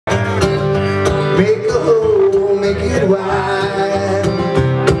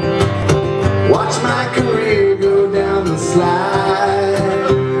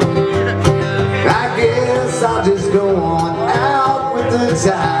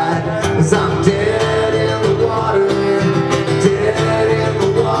tide, 'cause I'm dead in the water, dead in the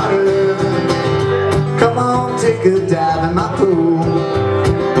water. Come on, take a dive in my pool.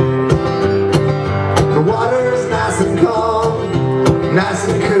 The water's nice and calm, nice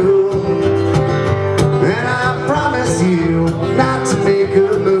and cool, and I promise you not to make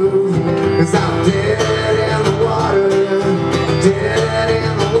a move, 'cause I'm dead in the water, dead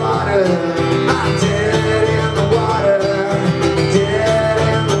in the water. I'm dead in the water, dead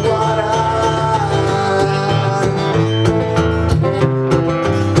in the water.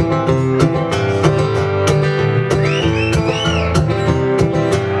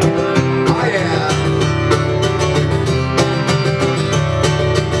 Oh yeah.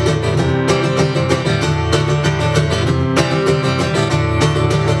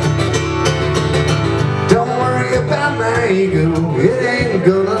 Don't worry about my ego, it ain't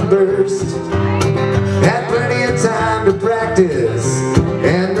gonna burst. Had plenty of time to practice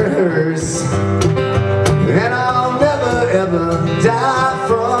and rehearse, and I'll never ever die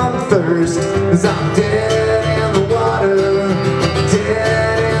from thirst, 'cause I'm dead in the water,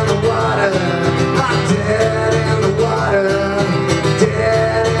 dead in the water. I'm dead in the water,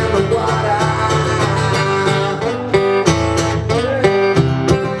 dead in the water.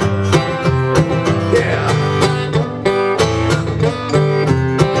 Yeah.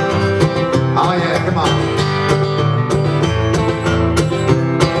 Oh yeah, come on.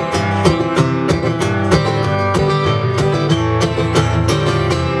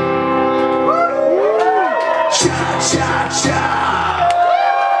 Cha-cha-cha!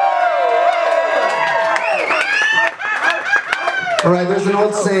 All right, there's an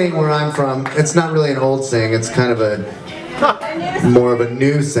old saying where I'm from. It's not really an old saying, it's kind of more of a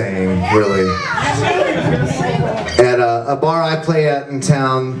new saying, really. At a bar I play at in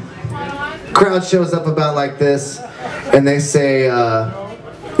town, crowd shows up about like this, and they say,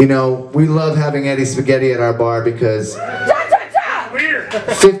 you know, we love having Eddie Spaghetti at our bar because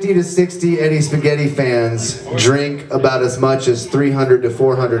 50 to 60 Eddie Spaghetti fans drink about as much as 300 to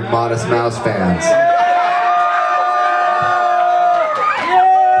 400 Modest Mouse fans.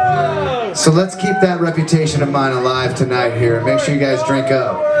 So let's keep that reputation of mine alive tonight here. Make sure you guys drink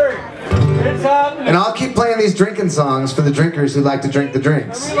up. And I'll keep playing these drinking songs for the drinkers who like to drink the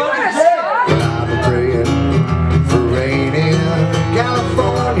drinks. I'm praying for rain in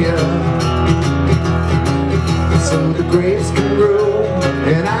California, so the grapes can grow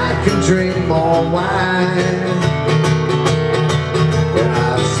and I can drink more wine. And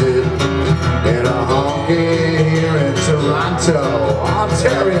I'm sitting in a honky here in Toronto,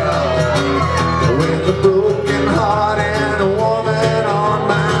 Ontario, with a broken heart and a woman on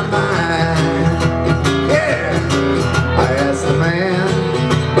my mind. Yeah, I asked the man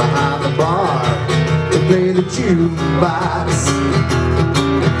behind the bar to play the jukebox,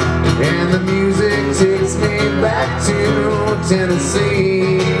 and the music takes me back to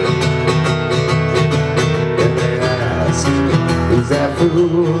Tennessee. And they ask, who's that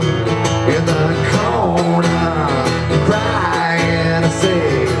fool in the corner crying? I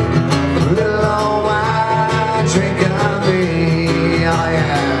say, little old white drink on me. Oh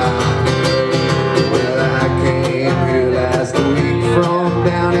yeah. Well, I came here last week from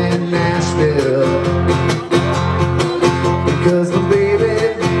down in Nashville, because my baby,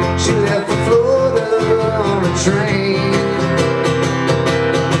 she left for Florida on a train.